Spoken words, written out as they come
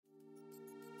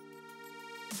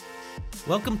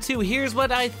Welcome to Here's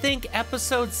What I Think,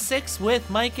 Episode 6 with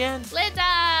Mike and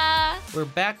Linda! We're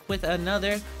back with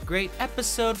another great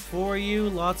episode for you.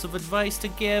 Lots of advice to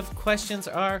give. Questions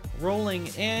are rolling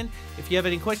in. If you have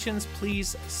any questions,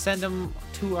 please send them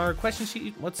to our question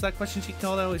sheet. What's that question sheet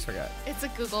called? I always forgot. It's a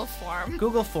Google form.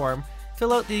 Google form.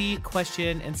 Fill out the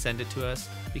question and send it to us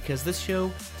because this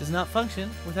show does not function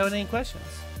without any questions.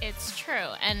 It's true.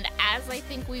 And as I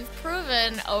think we've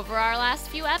proven over our last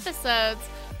few episodes,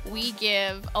 we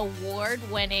give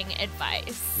award-winning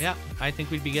advice. Yeah, I think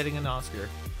we'd be getting an Oscar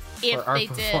if for our they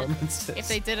performances. If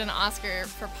they did an Oscar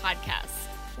for podcasts.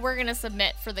 We're going to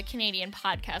submit for the Canadian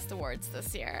Podcast Awards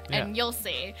this year, and you'll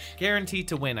see. Guaranteed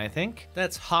to win, I think.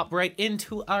 Let's hop right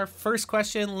into our first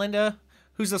question. Linda,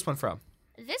 who's this one from?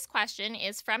 This question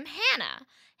is from Hannah.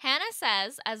 Hannah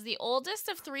says, as the oldest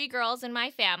of 3 girls in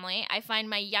my family, I find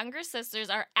my younger sisters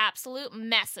are absolute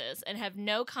messes and have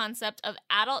no concept of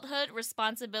adulthood,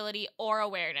 responsibility, or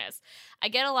awareness. I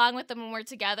get along with them when we're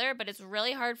together, but it's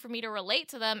really hard for me to relate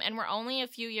to them, and we're only a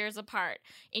few years apart.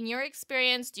 In your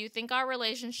experience, do you think our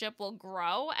relationship will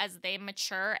grow as they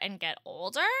mature and get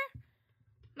older?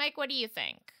 Mike, what do you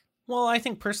think? Well, I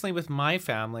think personally with my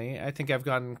family, I think I've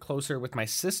gotten closer with my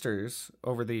sisters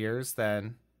over the years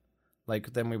than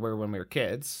we were when we were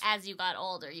kids. As you got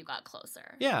older, you got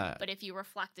closer. Yeah. But if you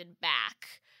reflected back,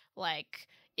 like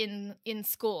in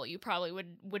school, you probably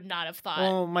would not have thought.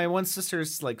 Well, my one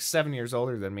sister's like 7 years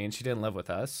older than me, and she didn't live with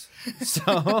us.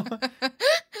 So,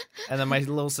 and then my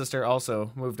little sister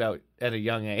also moved out at a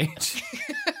young age.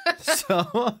 So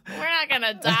we're not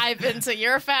gonna dive into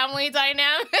your family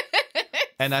dynamic.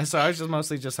 And so I was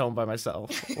mostly home by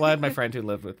myself. Well, I had my friend who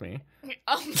lived with me.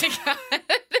 Oh my god.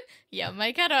 Yeah,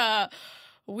 Mike had a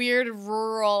weird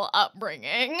rural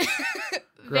upbringing.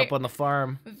 Grew up on the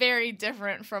farm. Very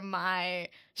different from my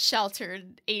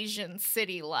sheltered Asian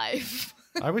city life.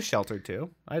 I was sheltered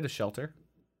too. I had a shelter.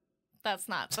 That's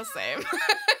not the same.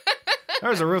 There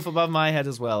was a roof above my head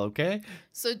as well, okay?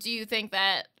 So do you think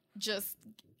that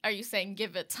are you saying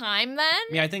give it time then?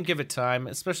 Yeah, I think give it time,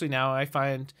 especially now. I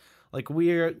find like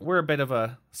we're a bit of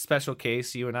a special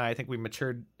case, you and I. I think we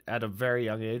matured at a very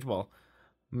young age. Well,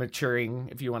 maturing,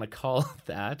 if you want to call it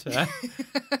that.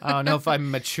 I don't know if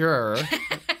I'm mature,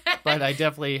 but I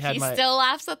definitely had He still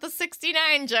laughs at the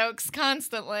 69 jokes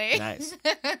constantly. Nice.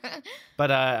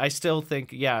 But I still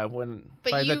think, I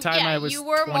was you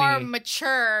were 20... more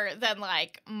mature than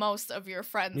like most of your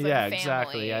friends and family.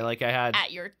 Exactly. I had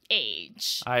at your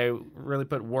age. I really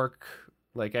put work,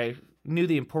 I knew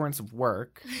the importance of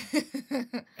work.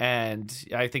 And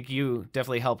I think you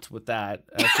definitely helped with that.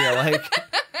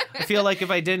 I feel like if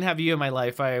I didn't have you in my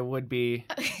life, I would be,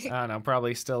 I don't know,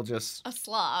 probably still just... a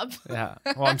slob. Yeah.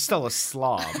 Well, I'm still a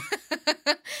slob.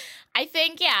 I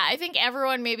think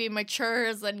everyone maybe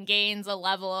matures and gains a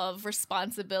level of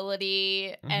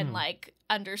responsibility and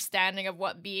understanding of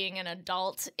what being an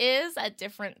adult is at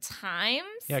different times.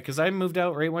 Yeah, because I moved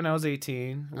out right when I was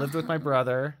 18, lived with my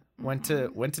brother, went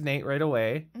to Nate right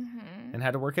away, and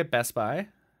had to work at Best Buy.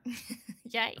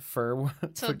 Yay.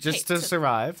 To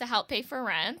survive. To help pay for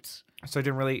rent. So I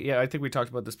didn't really, I think we talked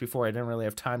about this before. I didn't really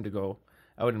have time to go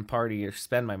out and party or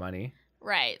spend my money.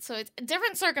 Right. So it's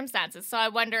different circumstances. So I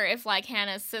wonder if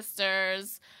Hannah's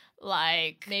sisters,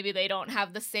 maybe they don't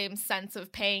have the same sense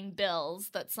of paying bills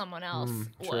that someone else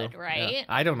would, right? Yeah.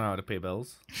 I don't know how to pay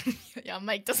bills. Yeah,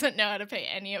 Mike doesn't know how to pay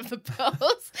any of the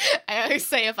bills. I always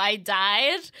say if I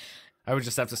died... I would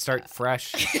just have to start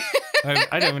fresh.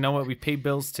 I don't even know what we pay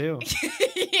bills to.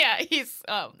 Yeah, he's.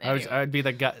 Anyway. I'd be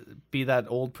the guy, be that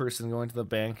old person going to the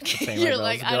bank to pay my You're bills.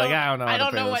 like, I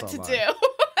don't know what to do.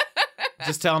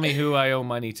 Just tell me who I owe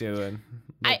money to, and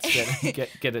let's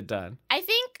get it done. I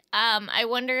think. I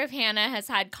wonder if Hannah has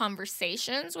had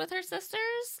conversations with her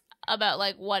sisters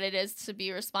about what it is to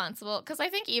be responsible. Because I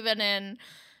think even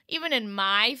in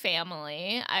my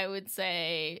family, I would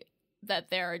say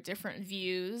that there are different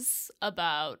views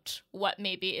about what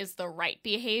maybe is the right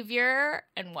behavior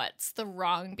and what's the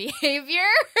wrong behavior.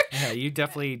 Yeah, you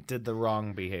definitely did the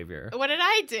wrong behavior. What did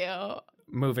I do?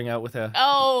 Moving out with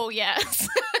Oh, yes.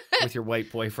 with your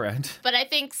white boyfriend. But I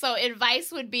think so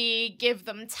advice would be give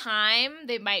them time.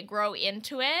 They might grow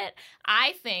into it.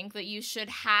 I think that you should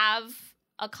have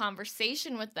a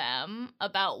conversation with them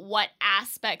about what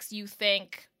aspects you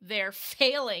think they're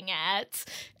failing at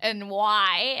and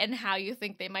why and how you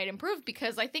think they might improve,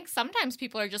 because I think sometimes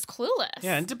people are just clueless.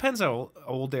 Yeah, and it depends how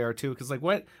old they are too, because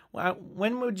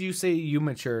when would you say you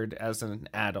matured as an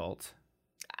adult?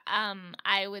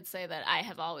 I would say that I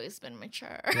have always been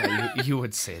mature. Yeah, you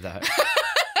would say that.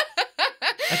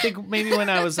 I think maybe when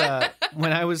I was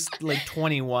like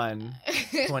 21,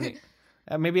 20,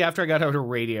 Maybe after I got out of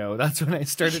radio, that's when I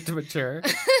started to mature.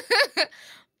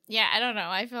 Yeah, I don't know.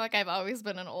 I feel like I've always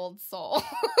been an old soul.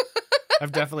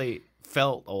 I've definitely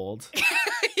felt old.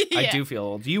 Yeah. I do feel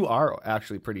old. You are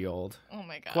actually pretty old. Oh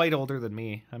my God. Quite older than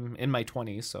me. I'm in my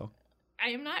 20s, so. I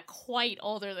am not quite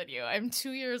older than you. I'm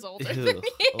 2 years older Ew, than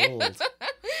you. old.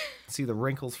 See the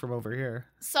wrinkles from over here.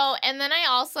 So, and then I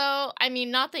also, I mean,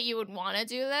 not that you would want to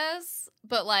do this,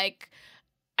 but like,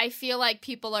 I feel like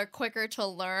people are quicker to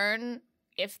learn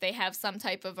if they have some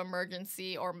type of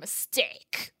emergency or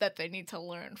mistake that they need to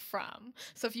learn from.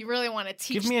 So if you really want to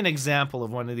teach... Give me an example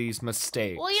of one of these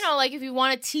mistakes. Well, you know, like if you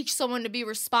want to teach someone to be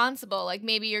responsible, like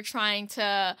maybe you're trying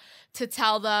to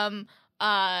tell them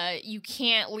you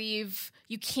can't leave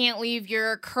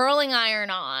your curling iron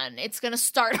on. It's going to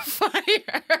start a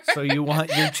fire. So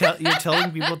you're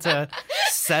telling people to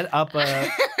set up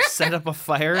a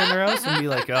fire in their house and be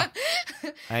like, oh,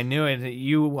 I knew it.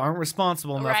 You aren't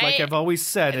responsible enough, Right? like I've always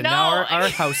said, and No. now our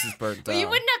house is burnt down. Well, you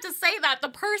wouldn't have to say that. The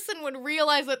person would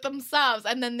realize it themselves,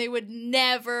 and then they would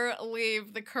never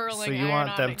leave the curling So you iron want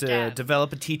on them to again.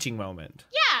 develop a teaching moment.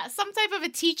 Yeah, some type of a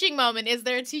teaching moment. Is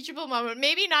there a teachable moment?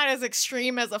 Maybe not as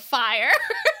extreme as a fire.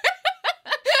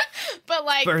 But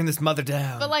like Burn this mother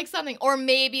down. But like something, or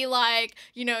maybe like,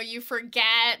 you know, you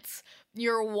forget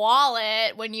your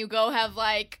wallet when you go have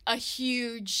like a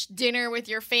huge dinner with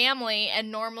your family,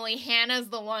 and normally Hannah's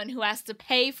the one who has to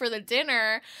pay for the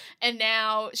dinner, and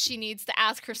now she needs to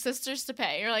ask her sisters to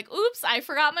pay. You're like, oops, I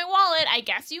forgot my wallet. I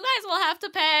guess you guys will have to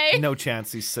pay. No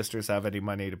chance these sisters have any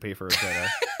money to pay for a dinner.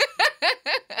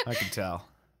 I can tell.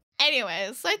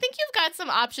 Anyways, so I think you've got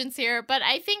some options here, but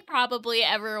I think probably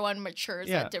everyone matures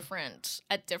Yeah. at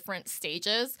different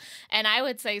stages. And I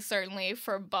would say certainly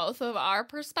for both of our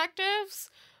perspectives,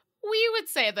 we would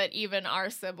say that even our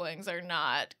siblings are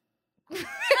not.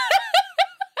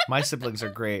 My siblings are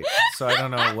great, so I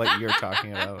don't know what you're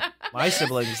talking about. My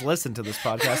siblings listen to this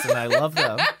podcast, and I love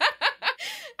them.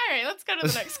 All right, let's go to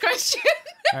the next question.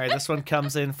 All right, this one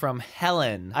comes in from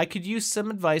Helen. I could use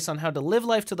some advice on how to live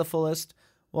life to the fullest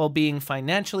while being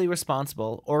financially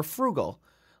responsible or frugal.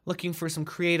 Looking for some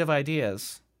creative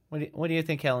ideas. What do you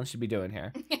think Helen should be doing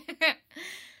here?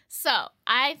 So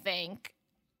I think,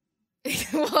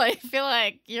 well, I feel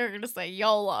like you're going to say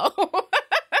YOLO.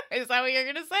 Is that what you're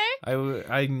going to say?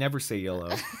 I never say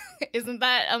YOLO. Isn't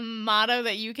that a motto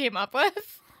that you came up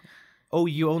with? Oh,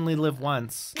 you only live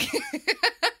once.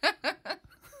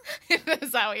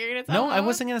 Is that what you're going to tell No, me? I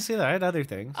wasn't going to say that. I had other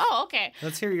things. Oh, okay.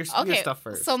 Let's hear your Okay, stuff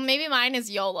first. so maybe mine is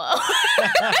YOLO.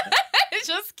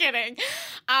 Just kidding.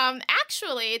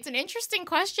 Actually, it's an interesting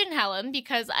question, Helen,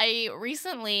 because I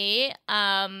recently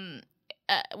I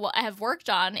have worked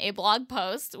on a blog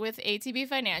post with ATB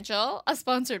Financial, a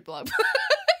sponsored blog post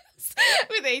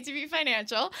with ATB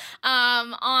Financial,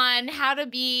 on how to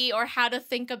be or how to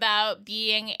think about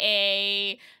being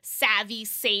a savvy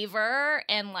saver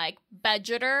and like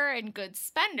budgeter and good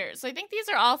spender. So I think these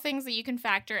are all things that you can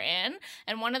factor in.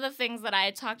 And one of the things that I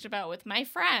had talked about with my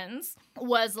friends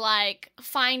was like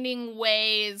finding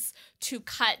ways to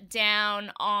cut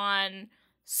down on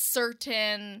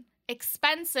certain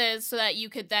expenses so that you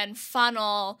could then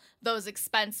funnel those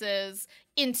expenses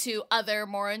into other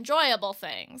more enjoyable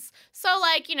things. So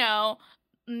like, you know,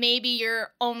 maybe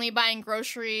you're only buying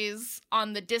groceries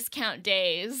on the discount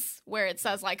days where it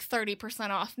says like 30%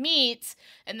 off meat,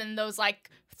 and then those like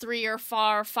 $3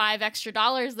 or $5 extra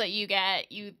dollars that you get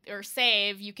or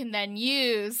save, you can then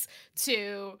use to,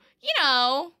 you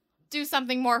know, do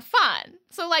something more fun.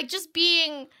 So like just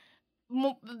being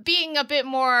a bit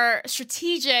more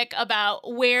strategic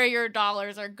about where your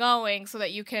dollars are going so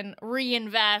that you can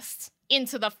reinvest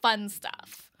into the fun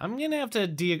stuff. I'm going to have to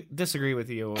disagree with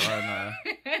you on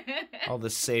all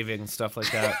this saving stuff like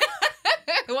that.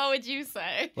 What would you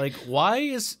say? Like, why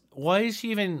is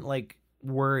she even, like,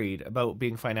 worried about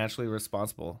being financially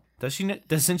responsible?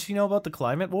 Doesn't she know about the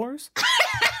climate wars?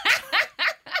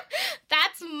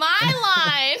 That's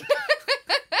my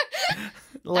line.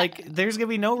 Like, there's going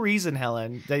to be no reason,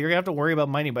 Helen, that you're going to have to worry about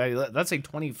money by, let's say,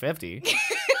 2050.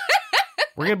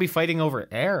 We're going to be fighting over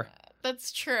air.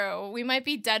 That's true. We might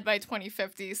be dead by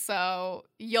 2050, so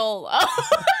YOLO.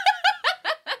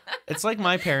 It's like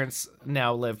my parents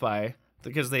now live by,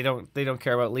 because they don't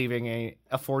care about leaving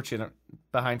a fortune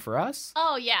behind for us.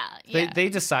 Oh, yeah. They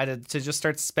decided to just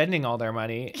start spending all their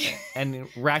money and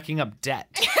racking up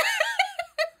debt.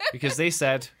 Because they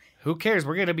said, who cares?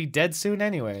 We're going to be dead soon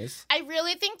anyways. I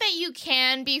really think that you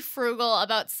can be frugal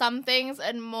about some things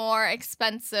and more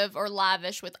expensive or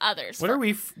lavish with others. What are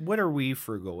we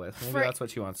frugal with? Maybe that's what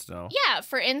she wants to know. Yeah,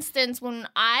 for instance, when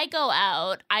I go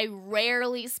out, I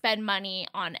rarely spend money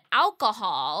on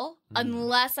alcohol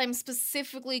unless I'm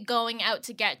specifically going out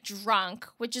to get drunk,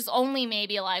 which is only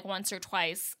maybe like once or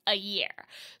twice a year.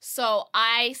 So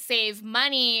I save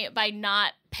money by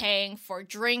not paying for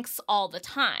drinks all the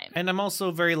time. And I'm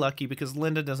also very lucky because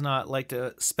Linda does not like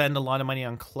to spend a lot of money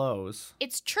on clothes.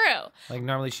 It's true. Like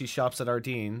normally she shops at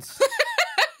Ardene's.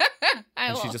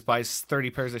 And she just buys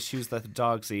 30 pairs of shoes that the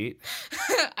dogs eat.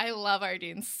 I love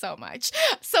Ardeen so much.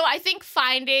 So I think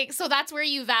so that's where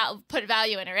you put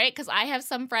value in it, right? Because I have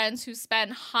some friends who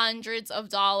spend hundreds of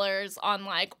dollars on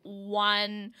like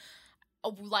one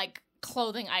like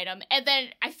clothing item. And then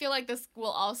I feel like this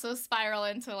will also spiral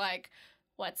into like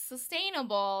what's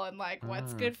sustainable and like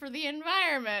what's good for the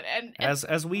environment. And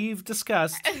as we've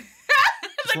discussed,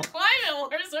 the climate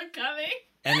wars are coming.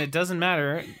 And it doesn't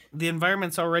matter. The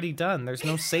environment's already done. There's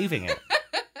no saving it.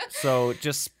 So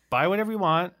just buy whatever you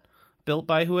want, built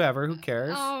by whoever. Who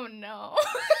cares? Oh, no.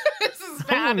 This is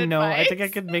bad advice. No. I think I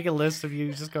could make a list of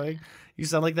you just going, you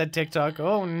sound like that TikTok.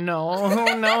 Oh, no.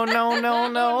 Oh, no. Oh,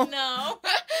 no.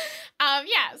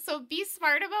 Yeah, so be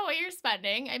smart about what you're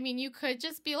spending. I mean, you could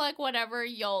just be like, whatever,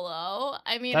 YOLO.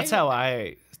 I mean, that's how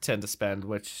I tend to spend,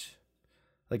 which...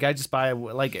 Like, I just buy,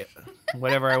 like,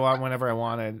 whatever I want, whenever I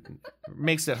want. It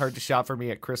makes it hard to shop for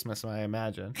me at Christmas, I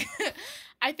imagine.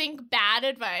 I think bad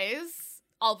advice,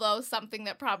 although something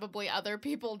that probably other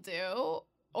people do,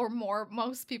 or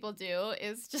most people do,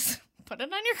 is just put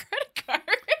it on your credit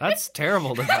card. That's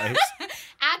terrible advice.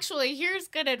 Actually, here's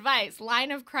good advice.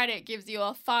 Line of credit gives you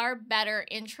a far better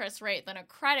interest rate than a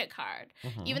credit card.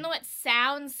 Mm-hmm. Even though it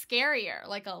sounds scarier,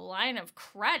 like a line of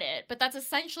credit, but that's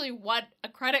essentially what a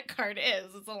credit card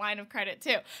is. It's a line of credit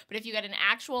too. But if you get an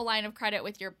actual line of credit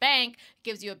with your bank, it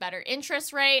gives you a better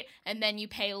interest rate, and then you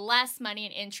pay less money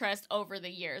in interest over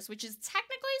the years, which is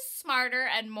technically smarter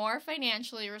and more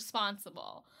financially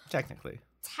responsible. Technically.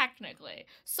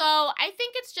 So I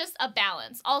think it's just a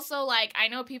balance. Also, like, I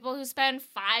know people who spend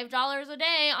 $5 a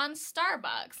day on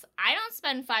Starbucks. I don't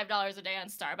spend $5 a day on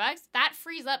Starbucks. That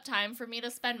frees up time for me to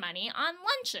spend money on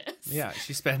lunches. Yeah,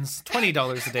 she spends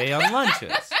 $20 a day on lunches.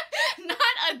 Not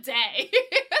a day.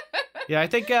 Yeah, I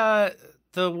think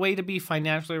the way to be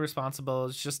financially responsible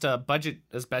is just budget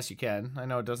as best you can. I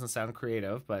know it doesn't sound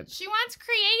creative, but... She wants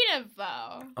creative,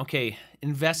 though. Okay,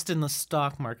 invest in the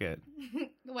stock market.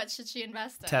 What should she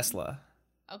invest in? Tesla.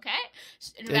 Okay.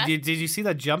 Did you see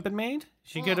that jump it made?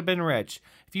 She could have been rich.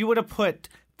 If you would have put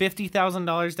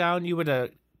 $50,000 down, you would have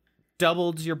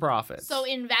doubled your profits. So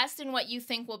invest in what you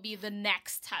think will be the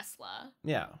next Tesla.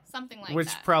 Yeah. Something like that. Which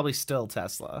probably still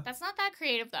Tesla. That's not that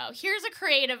creative, though. Here's a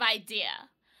creative idea.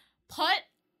 Put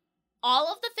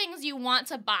all of the things you want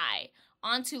to buy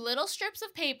onto little strips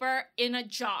of paper in a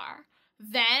jar.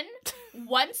 Then,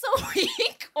 once a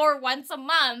week or once a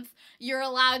month, you're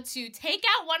allowed to take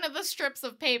out one of the strips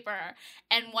of paper,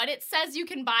 and what it says you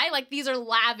can buy, like, these are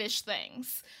lavish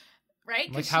things,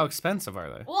 right? Like, how expensive are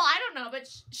they? Well, I don't know, but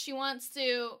she wants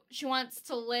to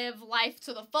live life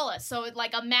to the fullest. So,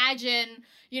 like, imagine,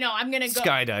 I'm gonna go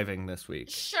skydiving this week.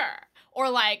 Sure.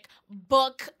 Or, like,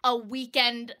 book a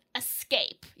weekend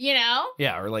escape,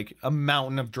 Yeah, or, like, a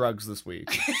mountain of drugs this week.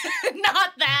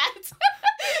 Not that.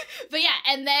 But, yeah,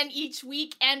 and then each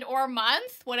week and or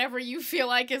month, whatever you feel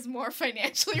like is more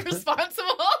financially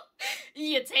responsible,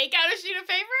 you take out a sheet of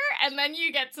paper, and then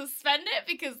you get to spend it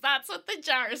because that's what the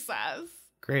jar says.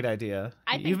 Great idea.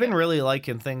 You've been really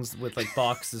liking things with, like,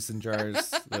 boxes and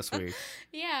jars this week.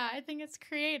 Yeah, I think it's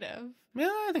creative. Yeah,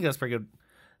 I think that's pretty good.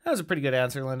 That was a pretty good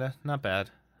answer, Linda. Not bad.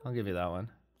 I'll give you that one.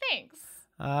 Thanks.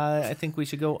 I think we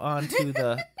should go on to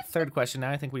the third question now.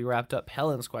 I think we wrapped up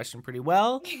Helen's question pretty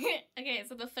well. Okay,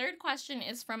 so the third question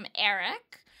is from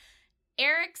Eric.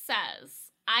 Eric says,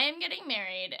 I am getting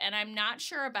married and I'm not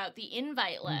sure about the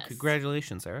invite list.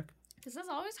 Congratulations, Eric. This is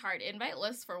always hard. Invite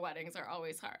lists for weddings are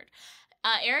always hard.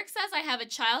 Eric says, I have a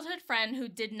childhood friend who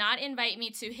did not invite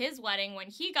me to his wedding when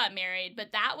he got married,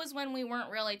 but that was when we weren't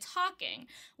really talking.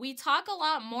 We talk a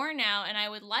lot more now, and I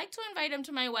would like to invite him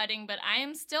to my wedding, but I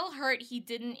am still hurt he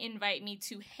didn't invite me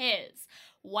to his.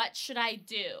 What should I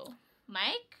do?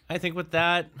 Mike? I think with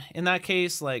that, in that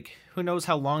case, like, who knows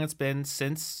how long it's been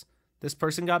since this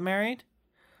person got married?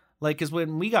 Like, because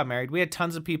when we got married, we had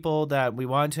tons of people that we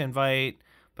wanted to invite,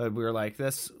 but we were like,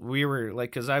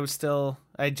 because I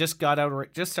just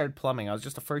started plumbing. I was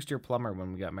just a first-year plumber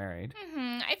when we got married.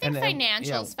 Mm-hmm. I think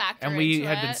financials factor and we into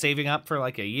had been saving up for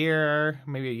like a year,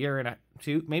 maybe a year and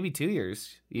maybe 2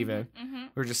 years even. Mm-hmm. We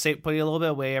were just putting a little bit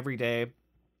away every day,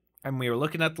 and we were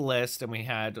looking at the list, and we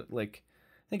had like,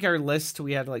 I think our list,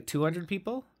 we had like 200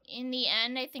 people. In the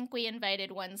end, I think we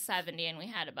invited 170 and we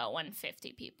had about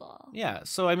 150 people. Yeah,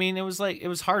 so I mean, it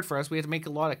was hard for us. We had to make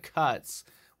a lot of cuts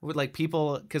with like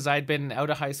people, because I'd been out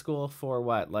of high school for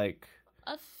what, like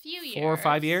a few years, 4 or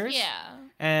 5 years. Yeah.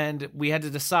 And we had to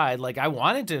decide. Like, I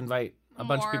wanted to invite a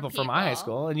bunch of More people from my high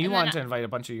school, and you And wanted then- to invite a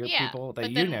bunch of your people that but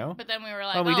you then, knew. But then we were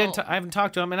like, Well, we oh, didn't. I haven't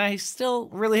talked to them, and I still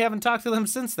really haven't talked to them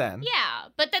since then. yeah.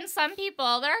 But then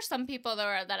there are some people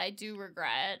that I do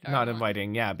regret Not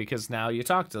inviting, yeah, because now you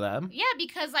talk to them. Yeah,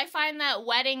 because I find that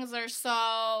weddings are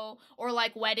so, or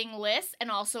like wedding lists, and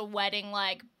also wedding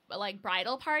like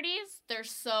bridal parties, they're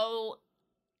so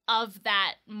of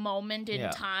that moment in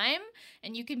time,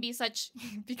 and you can be such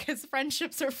because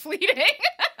friendships are fleeting.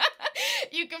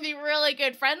 You can be really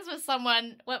good friends with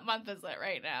someone. What month is it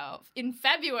right now? In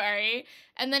February.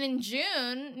 And then in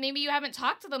June, maybe you haven't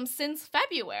talked to them since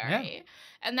February. Yeah.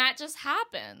 And that just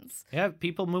happens. Yeah,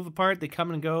 people move apart. They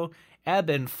come and go. Ebb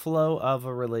and flow of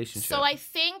a relationship. So I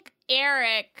think,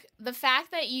 Eric, the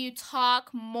fact that you talk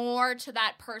more to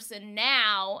that person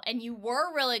now, and you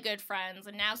were really good friends,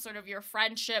 and now sort of your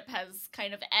friendship has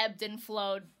kind of ebbed and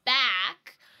flowed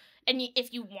back. And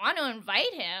if you want to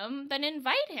invite him, then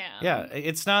invite him. Yeah,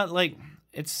 it's not like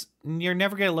you're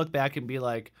never going to look back and be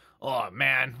like, oh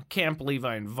man, can't believe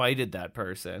I invited that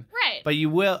person. Right. But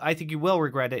I think you will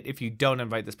regret it if you don't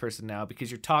invite this person now,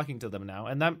 because you're talking to them now.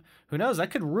 And that, who knows,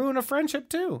 that could ruin a friendship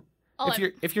too. Oh,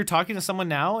 if you're talking to someone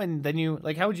now and then you,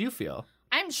 like, how would you feel?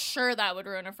 I'm sure that would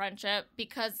ruin a friendship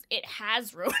because it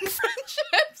has ruined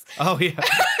friendships. Oh, yeah.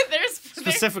 There's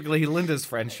Specifically Linda's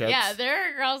friendships. Yeah, there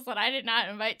are girls that I did not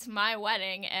invite to my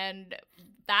wedding, and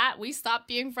that we stopped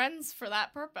being friends for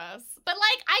that purpose. But,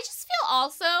 like, I just feel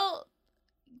also,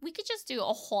 we could just do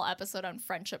a whole episode on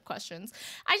friendship questions.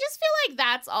 I just feel like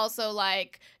that's also,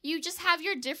 like, you just have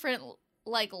your different,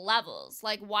 like, levels.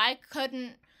 Like, why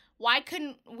couldn't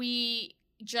we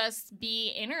just be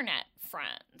internet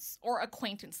friends or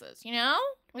acquaintances, you know?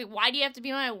 Like, why do you have to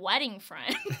be my wedding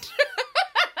friend?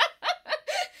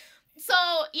 So,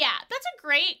 yeah, that's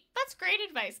great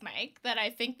advice, Mike, that I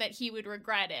think that he would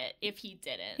regret it if he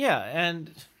didn't. Yeah,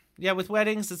 and yeah, with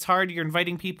weddings, it's hard. You're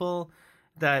inviting people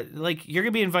that, like, you're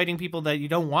going to be inviting people that you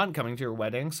don't want coming to your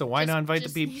wedding, so why not invite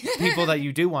the people that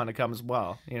you do want to come as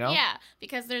well, you know? Yeah,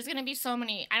 because there's going to be so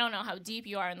many, I don't know how deep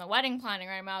you are in the wedding planning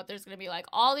right now, there's going to be, like,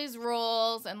 all these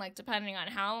rules, and, like, depending on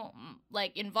how,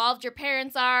 like, involved your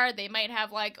parents are, they might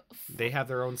have, like... They have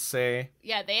their own say.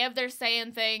 Yeah, they have their say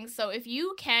in things, so if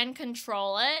you can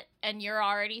control it, and you're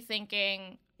already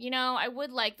thinking, you know, I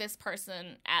would like this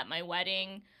person at my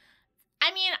wedding,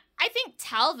 I mean, I think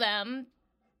tell them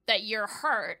that you're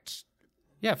hurt.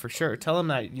 Yeah, for sure. Tell them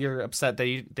that you're upset that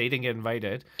they didn't get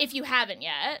invited. If you haven't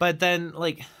yet. But then,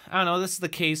 like, I don't know, this is the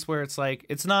case where it's like,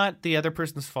 it's not the other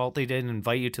person's fault they didn't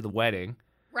invite you to the wedding.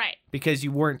 Right. Because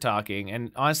you weren't talking.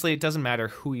 And honestly, it doesn't matter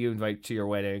who you invite to your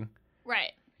wedding.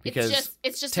 Right. Because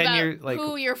it's just 10 about years, like,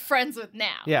 who you're friends with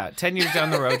now. Yeah, 10 years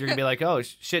down the road, you're going to be like, oh,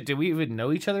 shit, did we even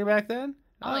know each other back then?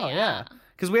 Oh yeah.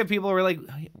 Because we have people who are like,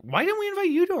 why didn't we invite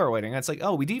you to our wedding? It's like,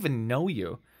 oh, we didn't even know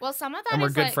you. Well, some of that and we're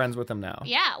is good like, friends with them now.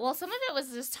 Yeah, well, some of it was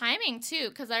just timing, too,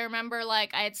 because I remember,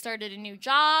 like, I had started a new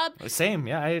job. Same,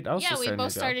 yeah, I also Yeah, started we both a new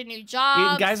started new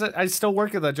job. jobs. Guys, I still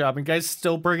work at that job, and guys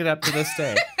still bring it up to this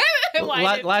day.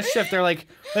 Last shift, they're like,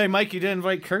 hey, Mike, you didn't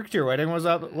invite Kirk to your wedding. What was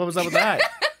up with that?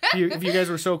 If you guys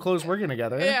were so close working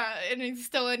together. Yeah, and he's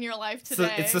still in your life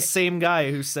today. It's the same guy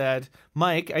who said,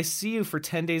 Mike, I see you for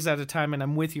 10 days at a time, and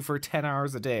I'm with you for 10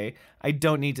 hours a day. I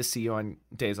don't need to see you on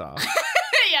days off.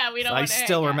 Yeah, we don't. I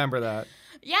still remember that.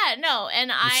 Yeah, no, and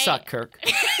You suck, Kirk.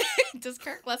 Does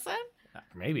Kirk listen?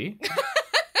 Maybe.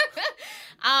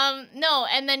 No,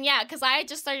 and then yeah, because I had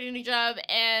just started a new job,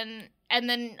 and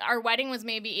then our wedding was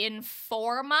maybe in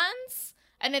 4 months.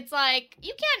 And it's like,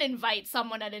 you can't invite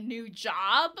someone at a new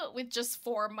job with just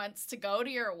 4 months to go to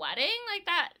your wedding like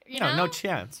that, you know? No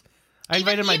chance. I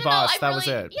invited my boss. That was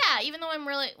it. Yeah, even though I'm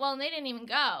really... Well, they didn't even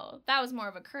go. That was more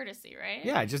of a courtesy, right?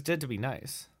 Yeah, I just did to be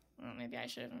nice. Well, maybe I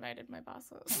should have invited my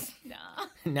bosses. No.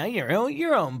 Now you're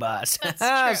your own boss. That's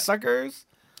true. Suckers.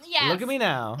 Yeah. Look at me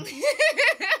now.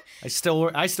 I still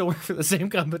work for the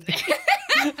same company.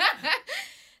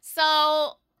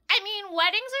 So... I mean,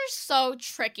 weddings are so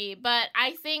tricky, but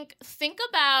I think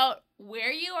about where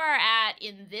you are at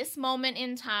in this moment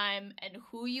in time and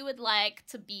who you would like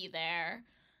to be there.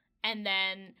 And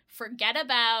then forget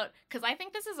about, because I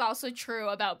think this is also true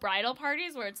about bridal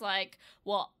parties where it's like,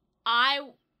 well,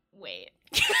 wait.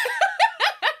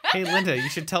 Hey, Linda, you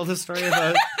should tell the story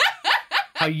about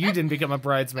how you didn't become a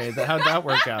bridesmaid. How'd that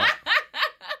work out?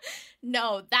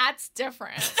 No, that's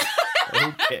different.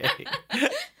 Okay.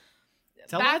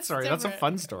 Tell that story. Different. That's a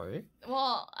fun story.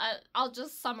 Well, I'll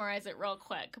just summarize it real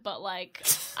quick. But, like,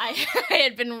 I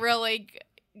had been really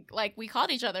like, we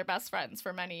called each other best friends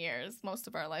for many years, most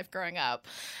of our life growing up.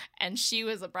 And she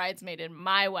was a bridesmaid in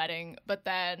my wedding. But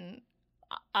then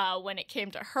when it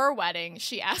came to her wedding,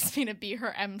 she asked me to be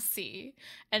her MC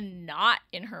and not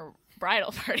in her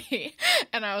bridal party.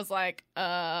 And I was like,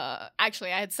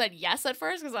 actually, I had said yes at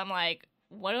first because I'm like,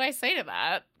 what do I say to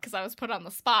that? Because I was put on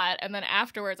the spot. And then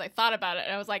afterwards I thought about it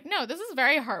and I was like, no, this is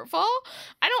very hurtful.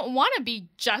 I don't want to be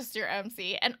just your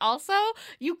MC. And also,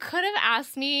 you could have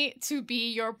asked me to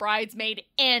be your bridesmaid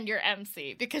and your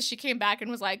MC, because she came back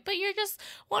and was like, but you're just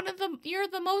you're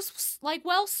the most like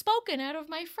well-spoken out of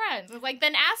my friends. I was like,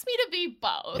 then ask me to be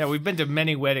both. Yeah, we've been to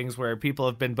many weddings where people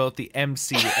have been both the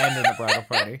MC and in the bridal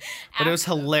party. But it was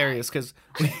hilarious because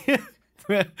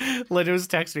Linda was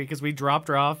texting me because we dropped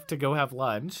her off to go have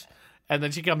lunch. And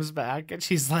then she comes back and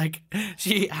she's like,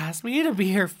 she asked me to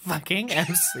be her fucking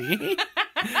MC.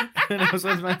 And it was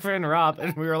with my friend Rob.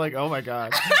 And we were like, oh my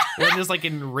God. We're just like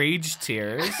in rage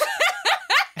tears.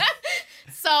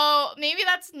 So maybe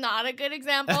that's not a good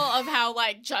example of how,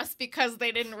 like, just because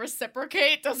they didn't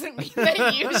reciprocate doesn't mean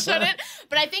that you shouldn't.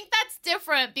 But I think that's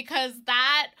different because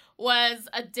that was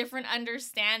a different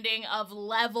understanding of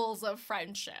levels of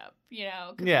friendship, you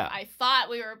know? 'Cause yeah. I thought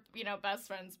we were, you know, best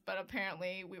friends, but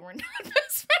apparently we were not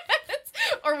best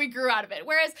friends, or we grew out of it.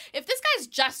 Whereas if this guy's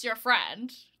just your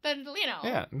friend, then, you know.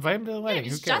 Yeah, invite him to the wedding.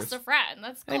 He's Who cares? just a friend.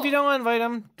 That's cool. And if you don't want to invite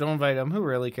him, don't invite him. Who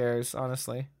really cares,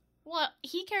 honestly? Well,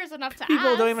 he cares enough to People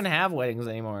ask. don't even have weddings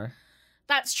anymore.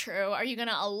 That's true. Are you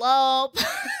gonna elope?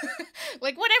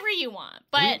 Like, whatever you want.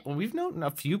 But we've known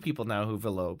a few people now who've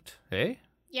eloped. Hey?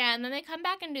 yeah, and then they come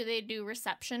back and they do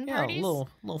reception Yeah, parties. a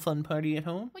little fun party at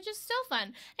home. Which is still fun.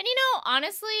 And you know,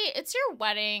 honestly, it's your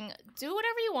wedding. Do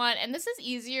whatever you want. And this is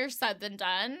easier said than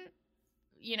done.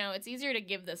 You know, it's easier to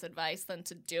give this advice than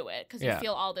to do it because you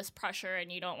feel all this pressure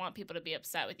and you don't want people to be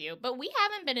upset with you. But we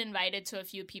haven't been invited to a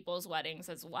few people's weddings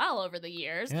as well over the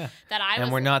years. Yeah.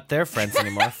 And we're not their friends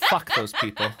anymore. Fuck those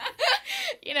people.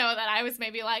 You know, that I was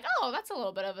maybe like, oh, that's a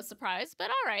little bit of a surprise,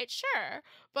 but all right, sure.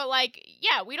 But like,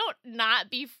 yeah, we don't not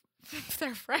be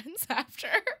their friends after,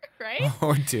 right?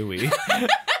 Or do we?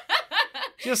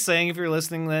 Just saying, if you're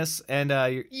listening to this and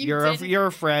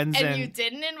you're friends and you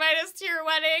didn't invite us to your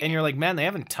wedding, and you're like, man, they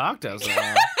haven't talked to us in a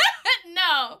while.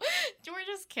 No, we're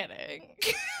just kidding.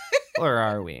 Or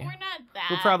are we? We're not that.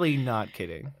 We're probably not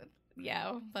kidding.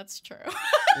 Yeah, that's true.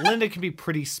 Linda can be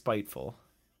pretty spiteful.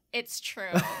 It's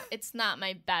true. It's not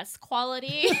my best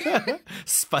quality.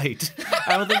 Spite.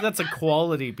 I don't think that's a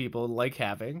quality people like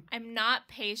having. I'm not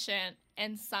patient,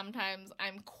 and sometimes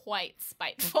I'm quite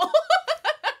spiteful.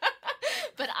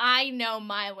 But I know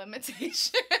my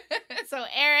limitation. So,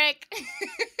 Eric,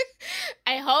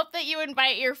 I hope that you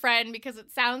invite your friend because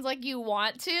it sounds like you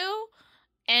want to.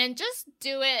 And just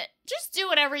do it. Just do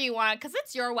whatever you want because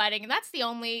it's your wedding. And that's the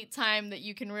only time that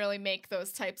you can really make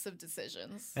those types of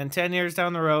decisions. And 10 years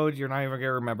down the road, you're not even going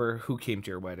to remember who came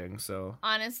to your wedding. So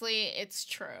honestly, it's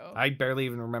true. I barely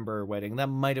even remember a wedding. That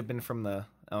might have been from the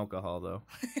alcohol, though.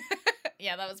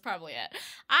 Yeah, that was probably it.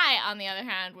 I, on the other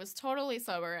hand, was totally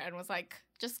sober and was like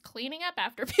just cleaning up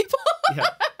after people. Yeah.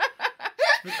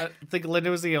 I think Linda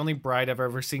was the only bride I've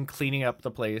ever seen cleaning up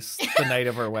the place the night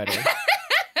of her wedding.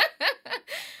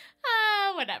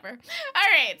 Whatever. All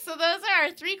right, so those are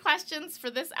our 3 questions for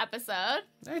this episode.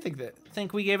 I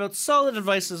think we gave out solid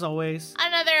advice as always.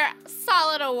 Another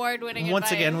solid award-winning advice.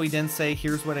 Once again, we didn't say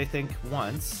here's what I think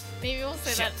once. Maybe we'll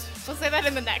say that. We'll say that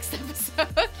in the next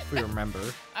episode. We remember.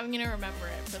 I'm gonna remember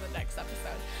it for the next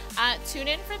episode. Tune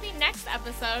in for the next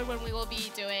episode when we will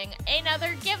be doing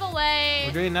another giveaway.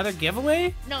 We're doing another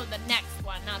giveaway? No, the next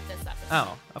one, not this episode.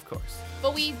 Oh, of course.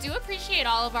 But we do appreciate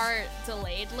all of our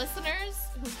delayed listeners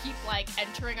who keep like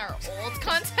entering our old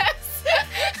contests.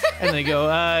 And they go,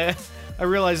 I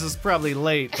realize it's probably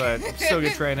late, but I'm still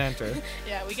gonna try and enter.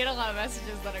 Yeah, we get a lot of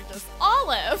messages that are just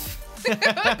Olive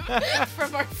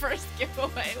from our first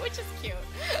giveaway, which is cute.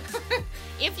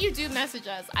 If you do message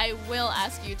us, I will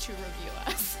ask you to review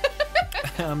us.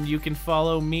 You can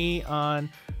follow me on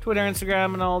Twitter,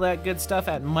 Instagram, and all that good stuff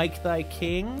at Mike Thy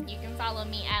King. You can follow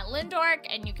me at Lindork,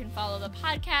 and you can follow the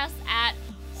podcast at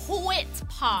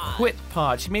Whitpod.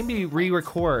 Whitpod. She made me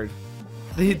re-record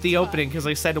the opening because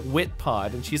I said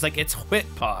Whitpod, and she's like, it's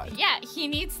Whitpod. Yeah, he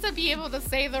needs to be able to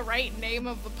say the right name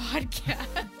of the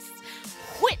podcast.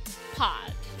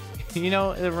 Whitpod. You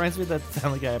know, it reminds me of that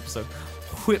Family Guy episode.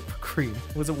 Whip cream.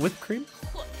 Was it whipped cream?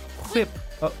 Whip.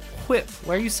 Whip.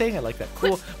 Why are you saying it like that?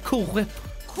 Cool whip.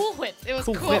 Cool Whip. It was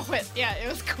Cool Whip. Whip. Yeah, it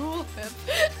was Cool Whip.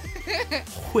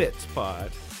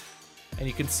 Whitpod. And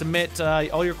you can submit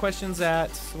all your questions at,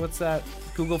 what's that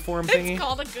Google form thingy. It's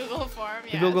called a Google form,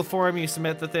 The yes. Google form, you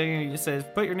submit the thing, and you say,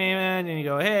 put your name in, and you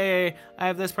go, hey, I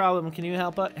have this problem. Can you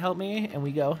help me? And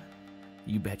we go,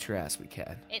 you bet your ass we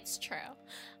can. It's true.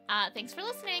 Thanks for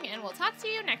listening, and we'll talk to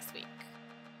you next week.